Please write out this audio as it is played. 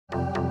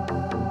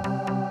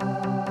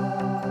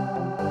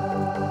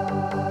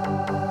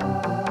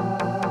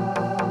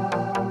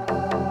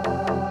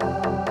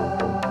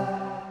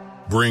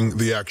Bring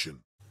the action.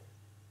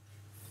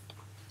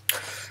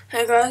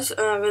 Hey guys,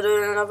 we're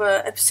doing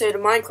another episode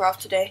of Minecraft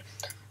today.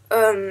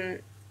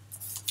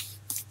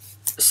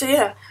 So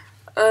yeah,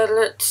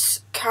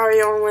 let's carry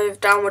on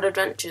with Downward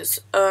Adventures.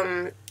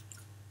 I'm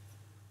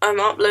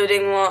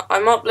uploading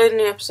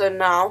the episode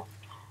now,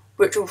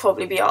 which will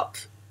probably be up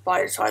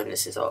by the time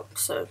this is up.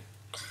 So,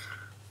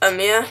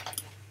 yeah,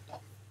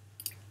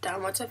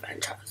 Downward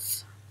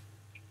Adventures.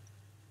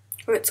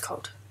 Oh, it's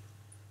cold.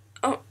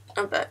 Oh,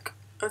 I'm back.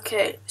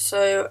 Okay,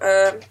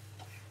 so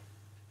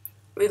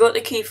we got the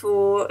key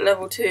for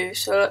level 2,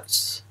 so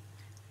let's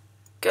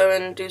go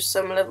and do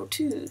some level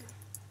 2.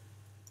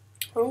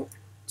 Oh,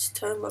 let's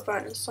turn my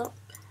brightness up.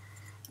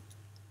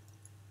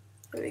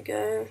 There we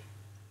go.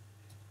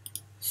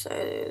 So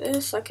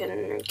this, I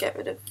can get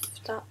rid of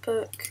that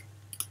book.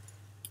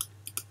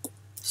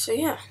 So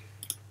yeah,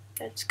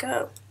 let's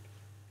go.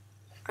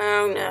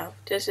 Oh no,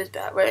 this is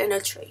bad, we're in a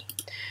tree.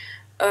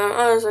 Oh,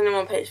 there's only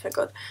one page, thank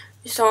God.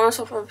 You start on the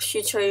top of a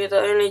huge tree,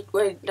 the only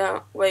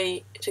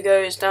way to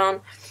go is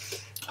down.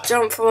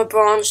 Jump from a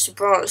branch to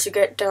branch to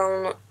get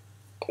down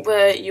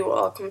where you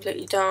are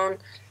completely down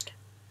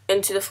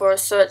into the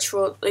forest. Search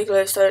for the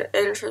glowstone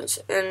entrance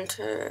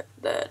into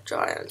the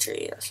giant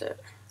tree. That's it.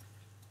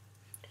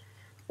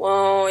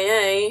 Well,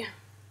 yay.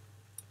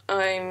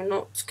 I'm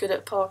not good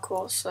at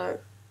parkour, so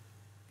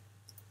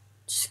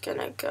just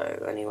gonna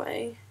go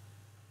anyway.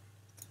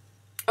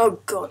 Oh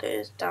god, it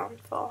is down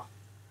far.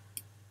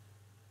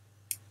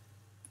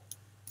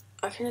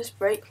 I can just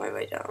break my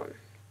way down.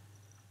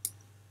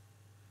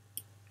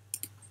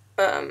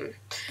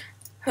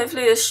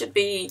 Hopefully this should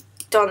be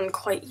done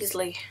quite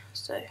easily,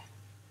 so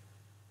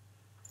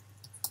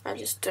I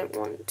just don't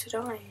want to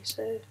die,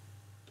 so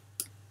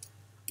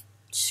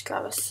just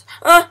grab us.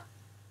 Ah!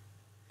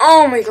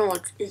 Oh my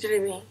god, you're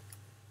kidding me.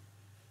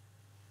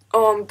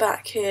 Oh, I'm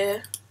back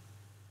here.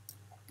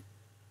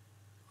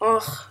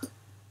 Ugh.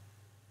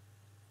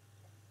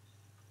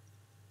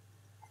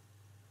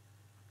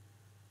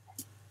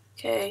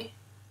 Okay.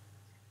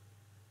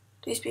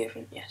 Please be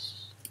open,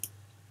 yes.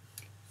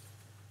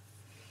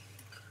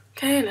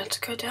 Okay, let's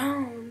go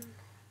down.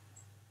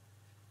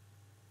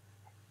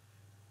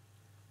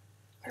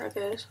 Can I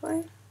go this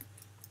way?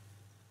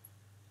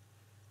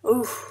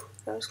 Oof,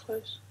 that was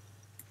close.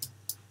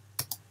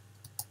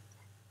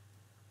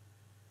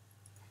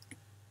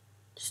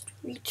 Just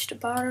reach the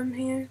bottom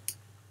here.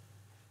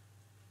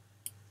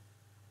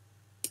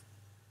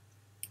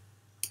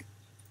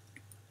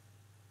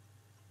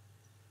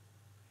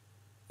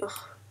 Ugh,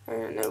 I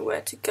don't know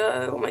where to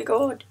go. Oh my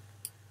god.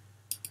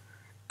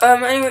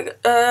 Anyway,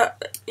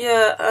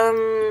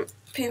 yeah,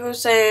 people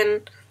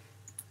saying,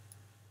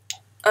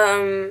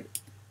 oh,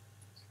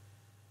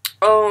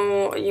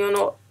 you're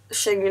not,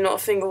 shame you're not a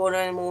fingerboarder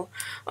anymore.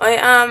 I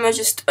am, I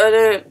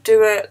don't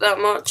do it that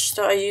much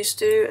that I used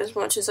to, as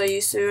much as I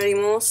used to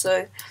anymore,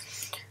 so,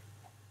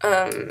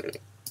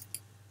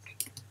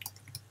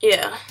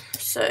 yeah,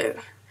 so,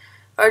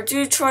 I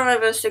do try my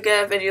best to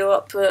get a video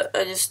up, but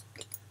I just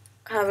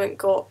haven't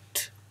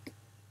got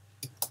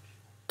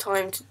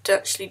time to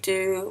actually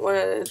do one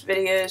of those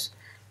videos,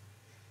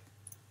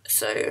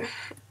 so,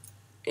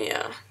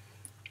 yeah.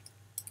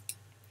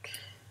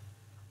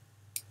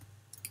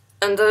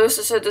 And I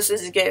also said this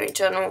is a gaming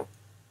channel,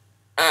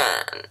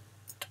 and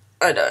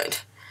I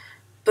don't.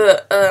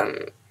 But,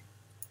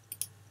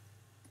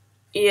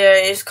 yeah,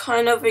 it's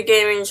kind of a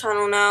gaming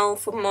channel now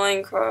for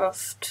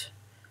Minecraft,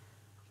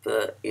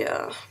 but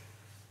yeah.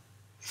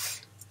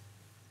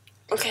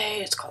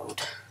 Okay, it's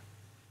cold.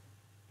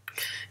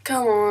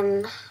 Come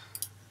on.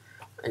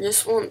 I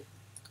just want,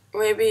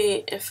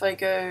 maybe if I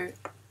go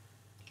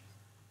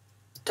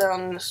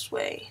down this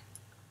way.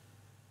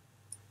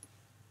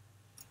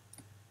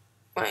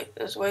 Wait,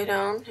 there's way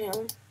down here.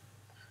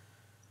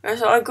 Right,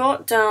 so I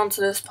got down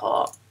to this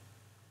part.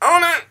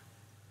 Oh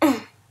no!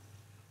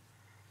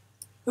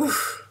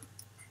 Oof.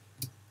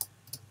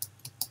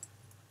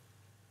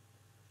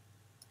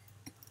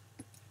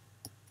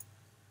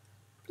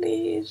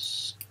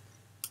 Please.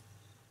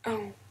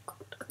 Oh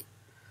god.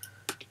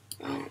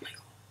 Oh my god.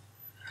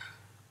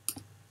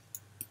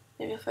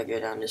 Maybe if I go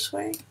down this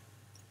way.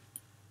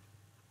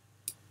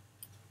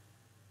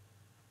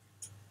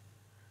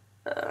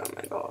 Oh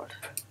my god.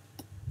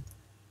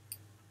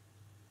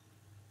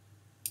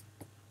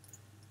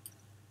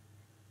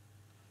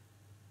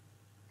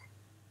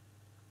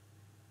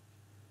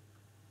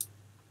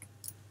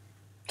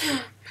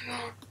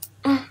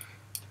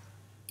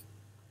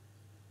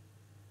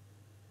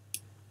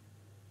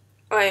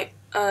 Right,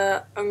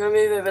 I'm gonna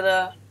move over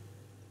there,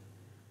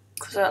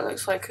 because that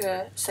looks like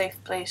a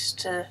safe place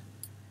to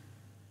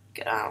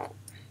get out.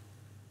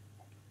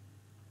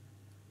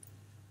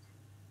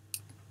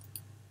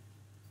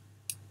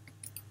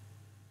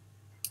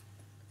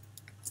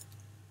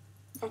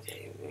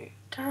 Okay, move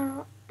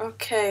down.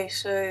 Okay,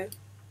 so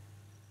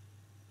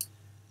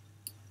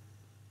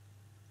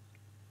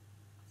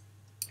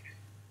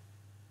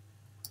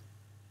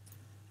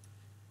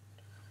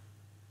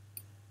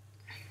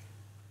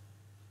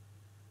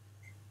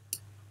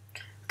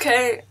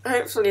okay,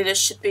 hopefully this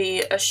should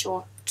be a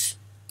short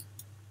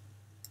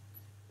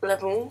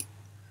level,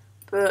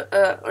 but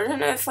I don't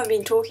know if I've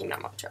been talking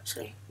that much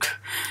actually.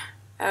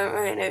 I haven't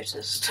really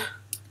noticed.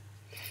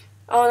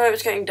 Oh no,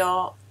 it's getting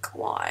dark.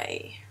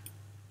 Why?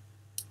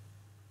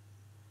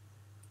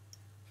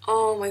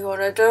 Oh my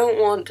god, I don't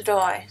want to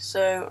die,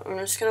 so I'm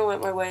just gonna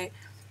work my way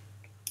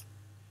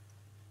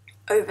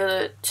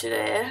over to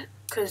there,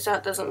 because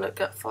that doesn't look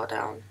that far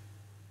down.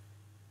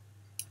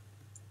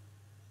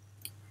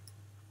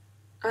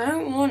 I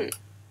don't want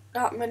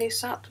that many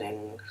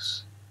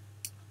saplings.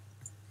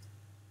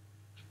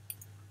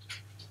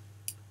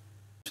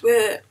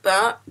 We're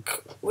back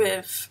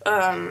with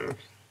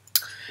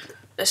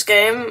this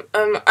game.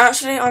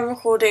 Actually I'm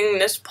recording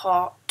this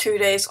part 2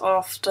 days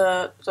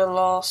after the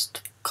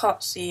last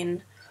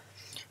cutscene.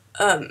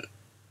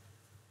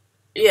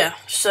 Yeah,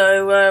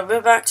 so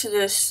we're back to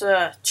this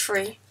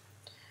tree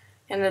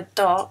in the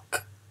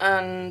dark,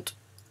 and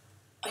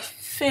I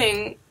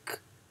think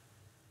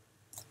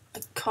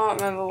I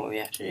can't remember what we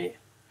have to do.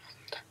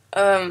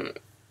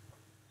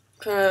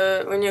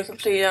 When you're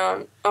completely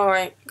down,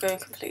 alright, go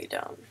completely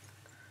down.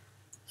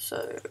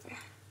 So,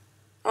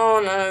 oh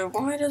no,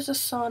 why does the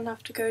sun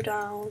have to go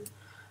down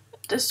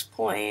at this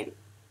point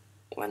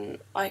when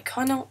I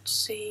cannot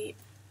see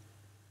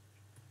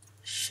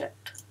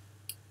shit?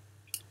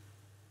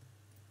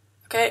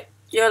 Okay,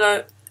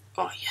 yellow.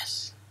 Oh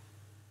yes.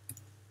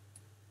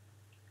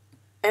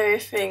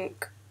 Everything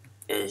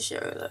is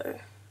yellow.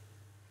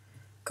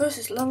 Gosh,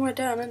 it's a long way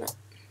down, isn't it?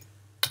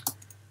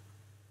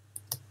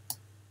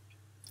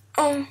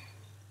 Oh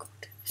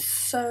god.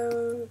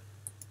 So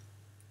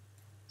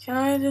can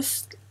I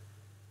just,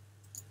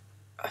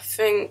 I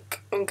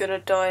think I'm gonna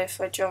die if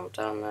I jump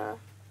down there.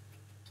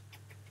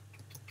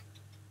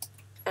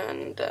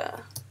 And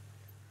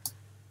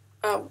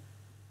oh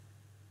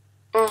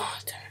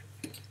damn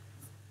it.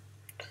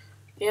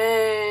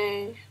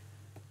 Yay.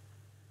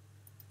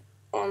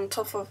 On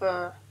top of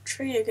a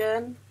tree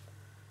again.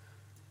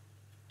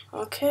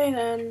 Okay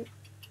then.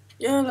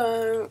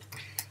 Yellow.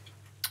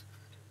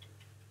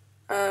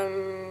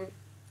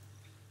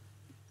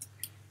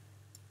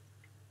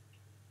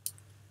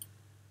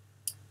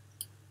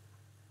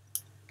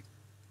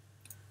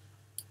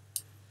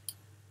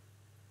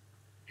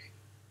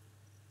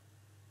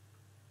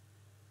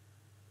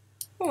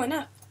 Oh, an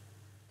apple.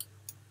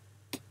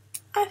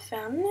 I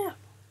found an apple.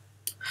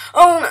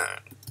 Oh no.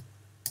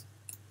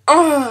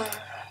 Oh.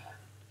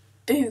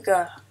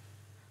 Booger.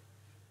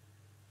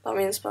 That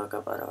means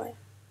burger, by the way.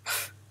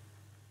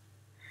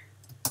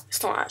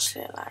 It's not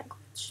actually a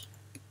language.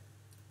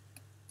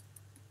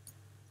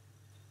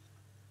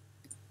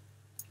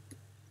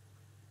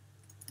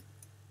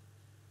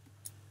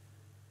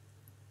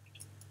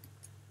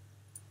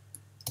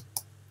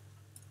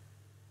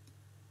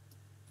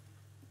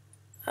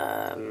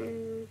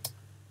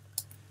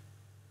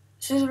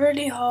 This is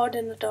really hard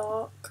in the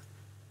dark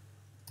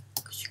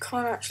because you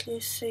can't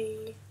actually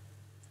see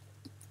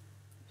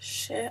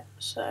shit,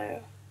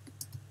 so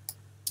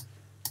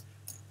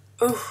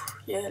ooh,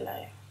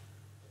 yellow.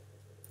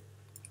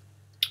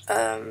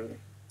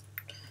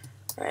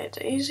 Right,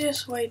 the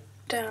easiest way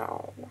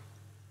down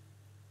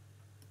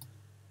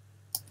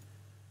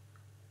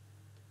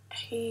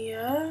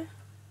here,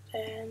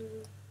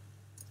 then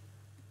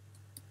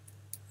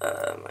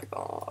oh my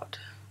god.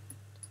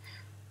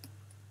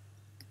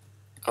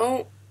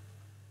 Oh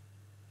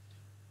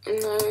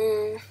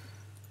no.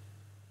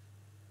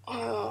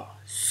 Oh,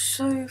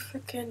 so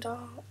freaking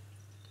dark.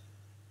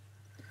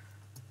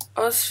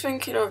 I was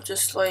thinking of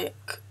just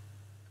like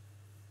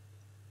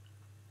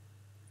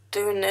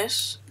doing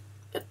this,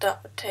 but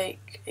that would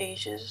take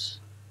ages.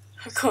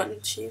 I got an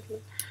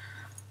achievement.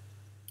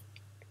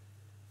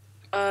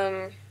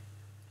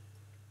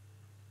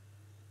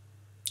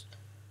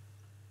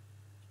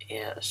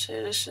 Yeah, so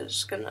this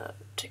is gonna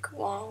take a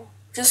while.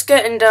 Just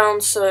getting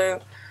down so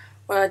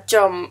when I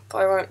jump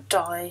I won't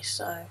die,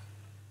 so.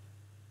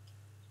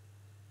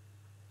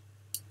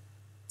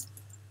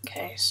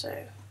 Okay,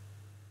 so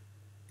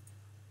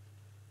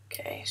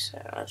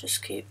I'll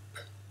just keep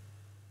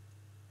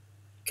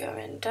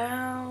going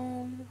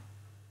down,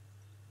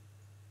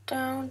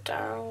 down,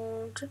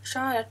 down, to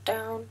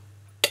Chinatown.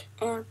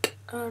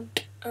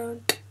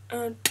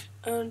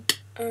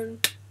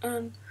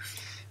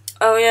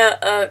 Oh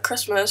yeah,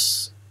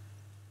 Christmas,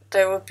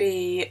 there would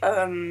be,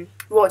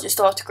 well, just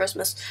after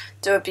Christmas,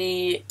 there would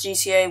be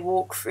GTA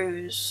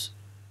walkthroughs.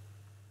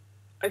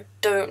 I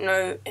don't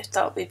know if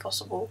that would be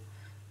possible,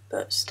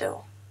 but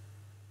still.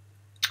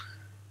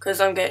 Because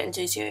I'm getting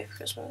GTA for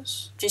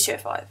Christmas. GTA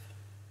 5.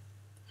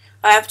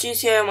 I have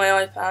GTA on my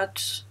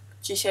iPad,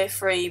 GTA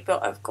 3,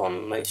 but I've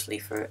gone mostly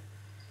through it.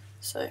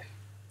 So,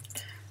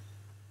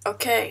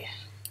 okay.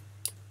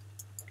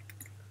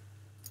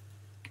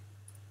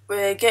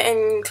 We're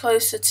getting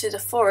closer to the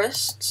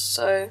forest,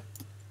 so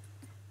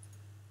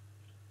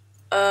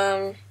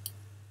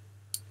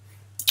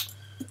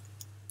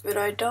would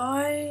I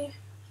die?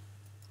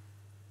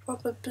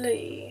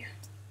 Probably.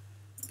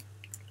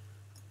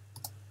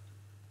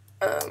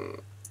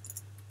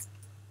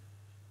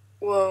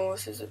 Whoa,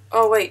 what is it?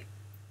 Oh wait,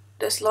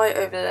 there's light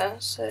over there,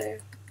 so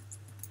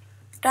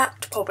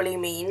That probably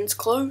means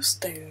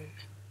glowstone.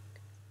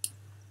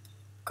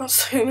 Got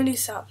so many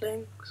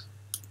saplings.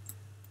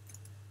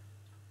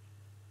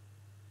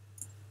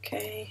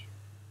 Okay.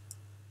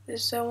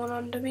 Is there one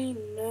under me?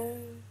 No.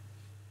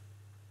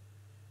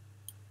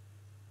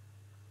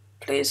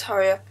 Please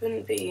hurry up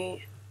and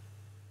be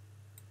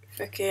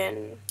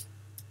freaking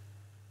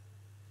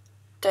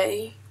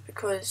day,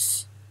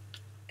 because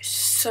it's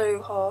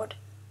so hard.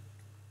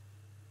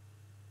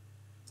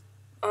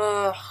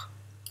 Ugh,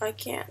 I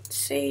can't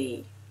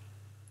see.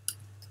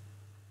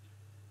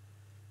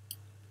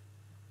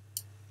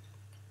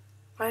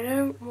 I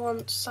don't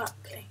want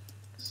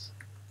saplings.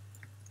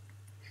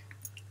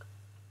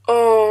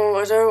 Oh,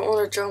 I don't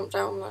want to jump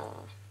down there.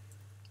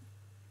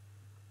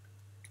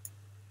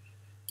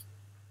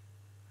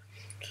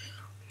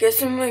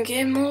 Guess I'm gonna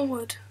get more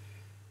wood.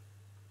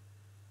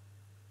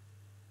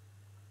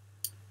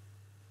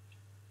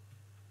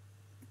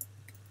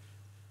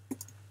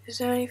 Is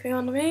there anything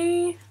under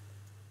me?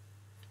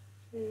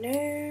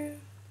 No.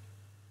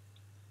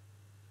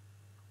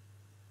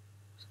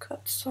 Let's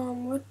cut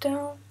some wood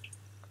down.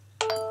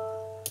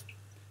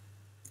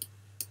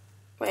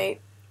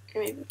 Wait,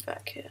 maybe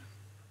back here.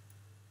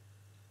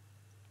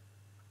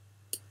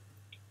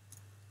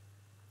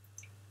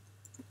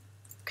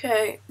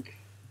 Okay.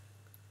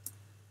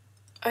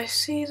 I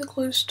see the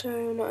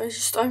glowstone.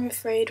 I'm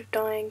afraid of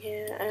dying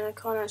here, and I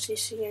can't actually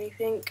see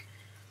anything.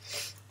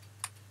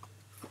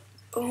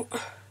 Oh.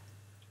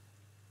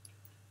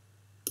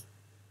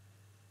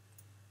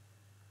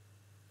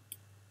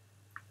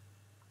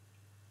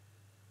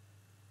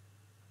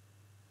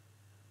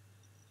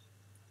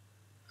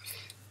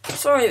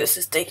 Sorry this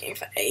is taking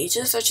for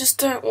ages, I just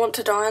don't want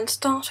to die and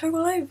start all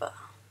over.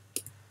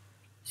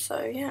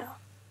 So yeah.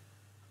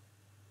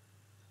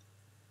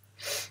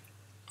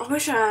 I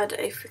wish I had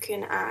a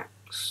freaking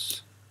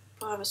axe,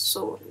 but I have a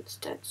sword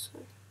instead, so.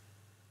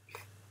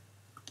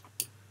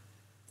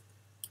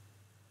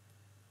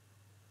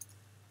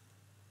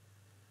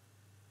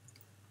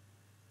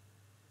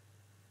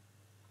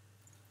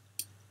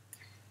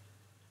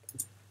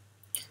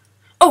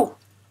 Oh!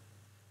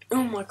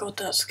 Oh my god,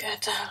 that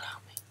scared the hell out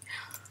of me.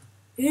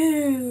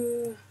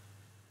 Ew.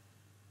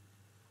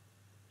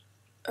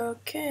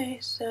 Okay,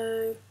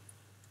 so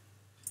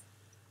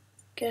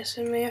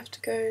guessing we have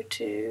to go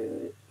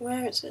to,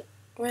 where is it?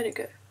 Where'd it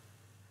go?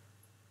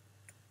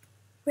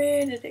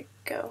 Where did it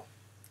go?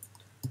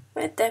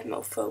 Where'd that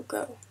mofo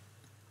go?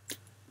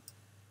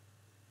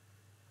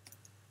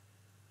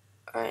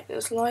 Alright,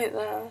 there's light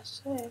there,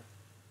 so.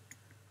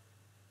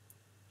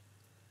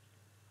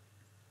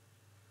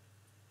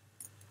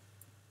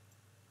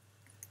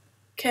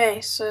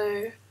 Okay,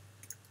 so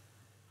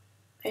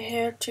I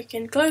hear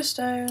chicken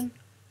glowstone.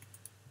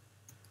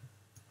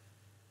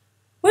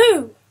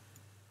 Woo!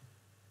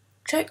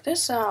 Check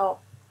this out.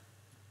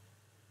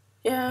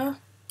 Yeah.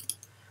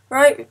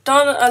 Right, we've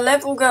done a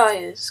level,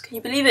 guys. Can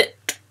you believe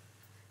it?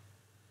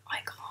 I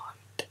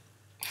can't.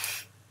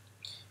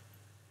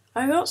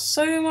 I got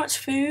so much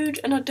food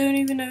and I don't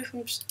even know if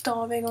I'm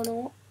starving or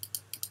not.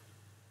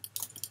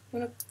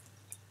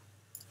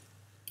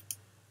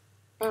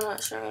 I'm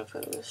gonna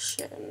put this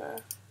shit in there.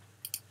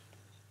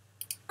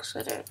 Because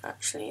I don't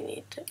actually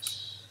need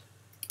this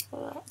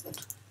for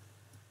that.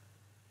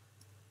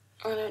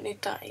 I don't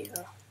need that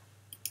either.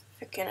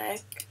 Freaking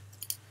egg.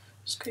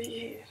 Screw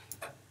you.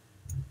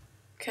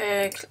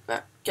 Okay,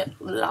 get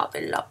love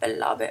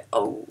it.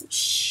 Oh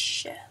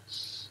shit.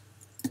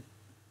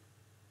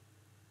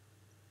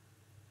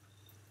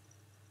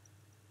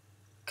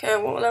 Okay,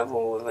 what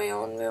level were we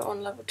on? We were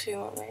on level 2,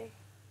 aren't we?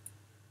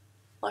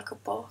 Like a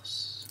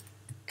boss.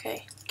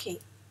 Okay,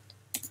 key.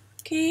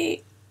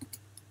 Key.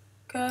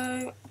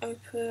 Go,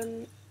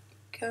 open,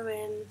 go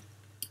in,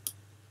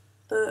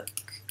 book,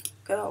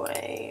 go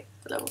away,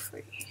 level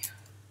 3.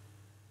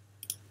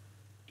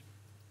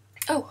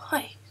 Oh,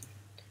 hi.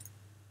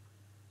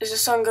 Is the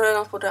sun going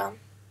up or down?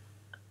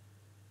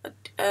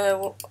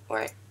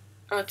 Wait.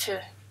 Oh, 2.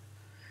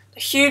 The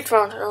huge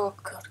mountain, oh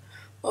god.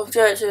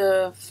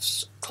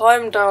 Objectives: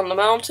 climb down the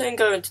mountain,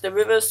 go into the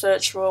river,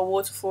 search for a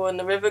waterfall in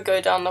the river,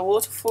 go down the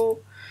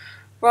waterfall.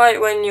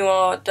 Right when you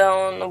are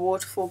down the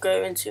waterfall,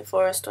 go into the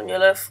forest on your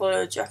left,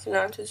 follow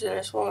jack-o'-lanterns in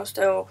this forest.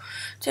 They will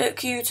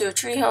take you to a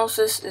tree house.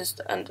 This is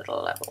the end of the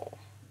level.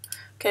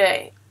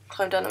 Okay,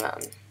 climb down the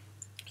mountain.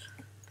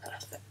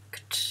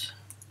 Perfect.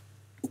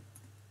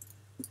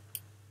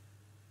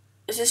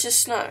 Is this just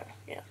snow?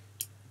 Yeah.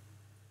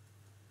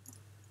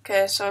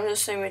 Okay, so I'm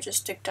just saying we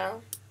just dig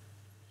down.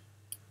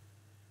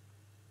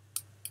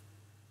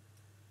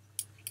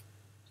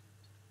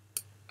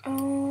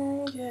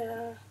 Oh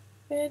yeah,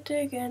 we're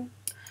digging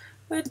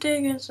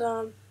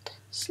some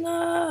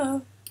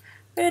snow,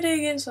 we're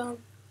digging some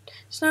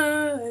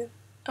snow.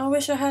 I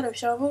wish I had a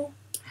shovel.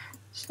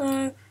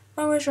 Snow,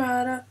 I wish I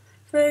had a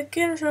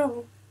freaking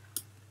shovel.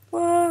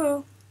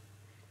 Whoa,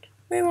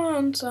 we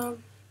want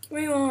some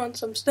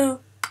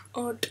snow.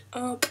 Up,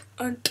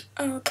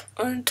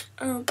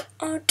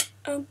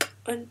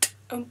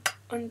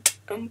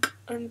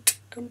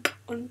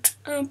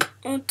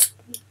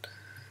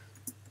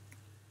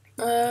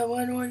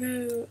 Where do I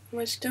go? Am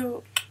I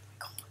still...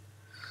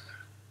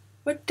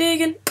 We're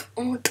digging.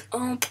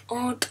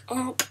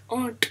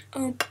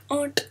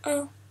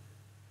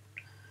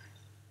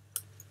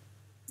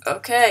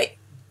 Okay.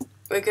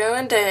 We're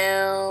going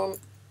down.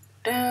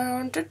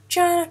 Down to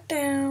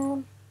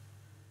Chinatown.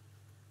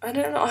 I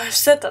don't know, I've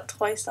said that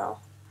twice now.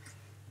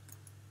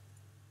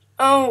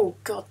 Oh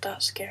god,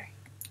 that's scary.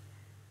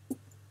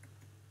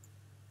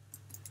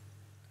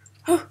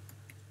 Oh,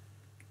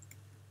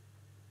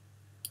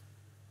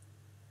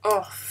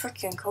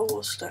 freaking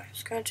cobblestone.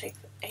 It's gonna take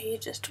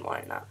ages to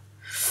mine that.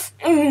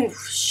 Oh,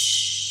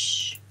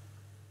 shh.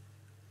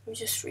 Let me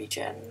just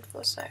regen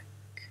for a sec.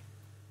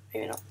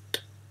 Maybe not.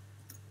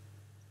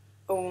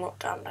 Oh, not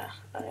down there,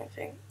 I don't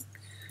think.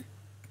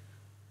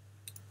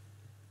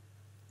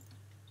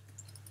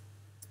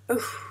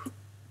 Oof.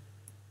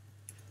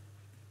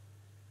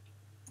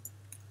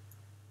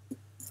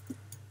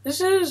 This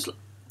is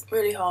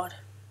really hard.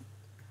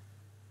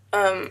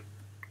 I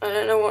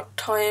don't know what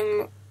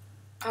time,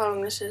 how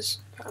long this is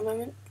at the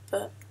moment,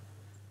 but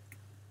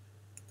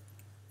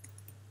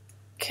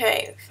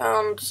okay,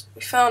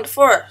 we found a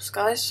forest,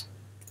 guys.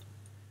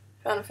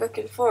 Found a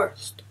freaking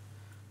forest.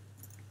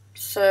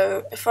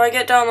 So if I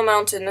get down the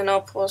mountain, then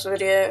I'll pause the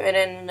video, and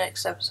then the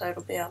next episode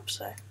will be up.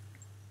 So,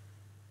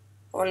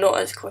 well, not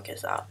as quick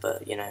as that,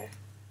 but you know.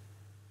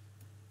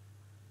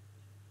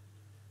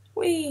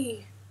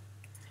 Whee!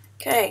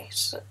 Okay,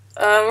 so,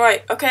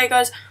 right, okay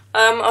guys,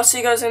 I'll see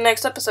you guys in the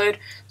next episode.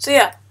 So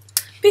yeah,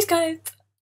 peace guys!